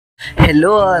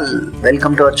Hello all,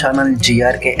 welcome to our channel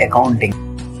GRK Accounting.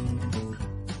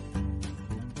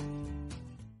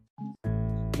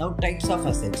 Now types of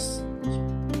assets.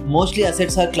 Mostly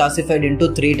assets are classified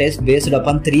into three types based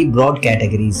upon three broad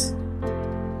categories.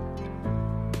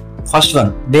 First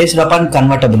one, based upon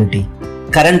convertibility.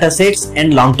 Current assets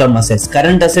and long-term assets.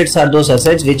 Current assets are those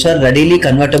assets which are readily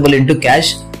convertible into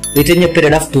cash within a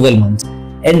period of 12 months.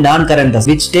 And non-current assets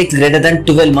which takes greater than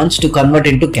 12 months to convert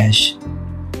into cash.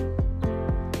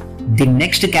 The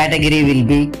next category will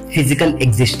be physical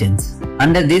existence.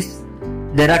 Under this,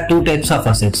 there are two types of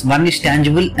assets. One is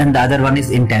tangible and the other one is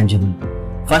intangible.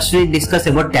 First we discuss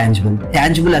about tangible.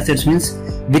 Tangible assets means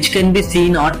which can be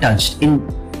seen or touched.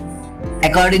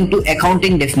 According to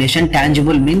accounting definition,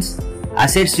 tangible means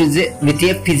assets with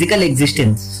a physical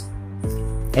existence.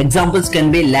 Examples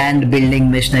can be land,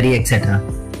 building, machinery, etc.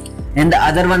 And the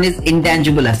other one is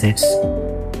intangible assets.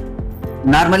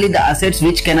 Normally the assets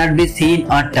which cannot be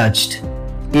seen or touched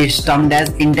is termed as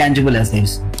intangible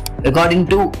assets. According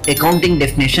to accounting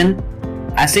definition,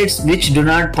 assets which do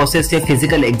not possess a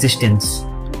physical existence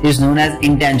is known as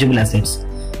intangible assets.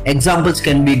 Examples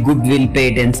can be goodwill,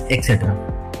 patents, etc.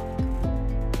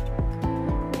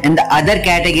 And the other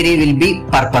category will be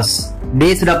purpose.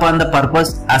 Based upon the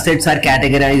purpose, assets are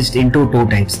categorized into two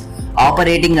types: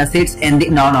 operating assets and the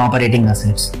non-operating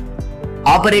assets.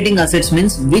 Operating assets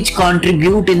means which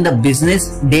contribute in the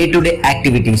business day-to-day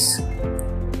activities.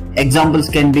 Examples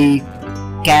can be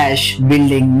cash,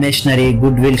 building, machinery,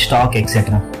 goodwill, stock,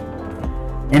 etc.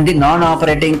 And the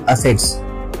non-operating assets,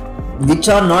 which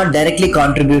are not directly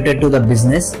contributed to the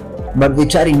business but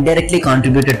which are indirectly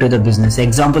contributed to the business.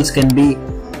 Examples can be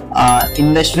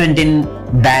investment in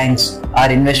banks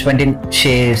or investment in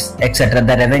shares, etc.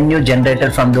 The revenue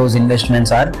generated from those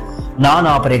investments are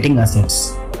non-operating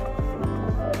assets.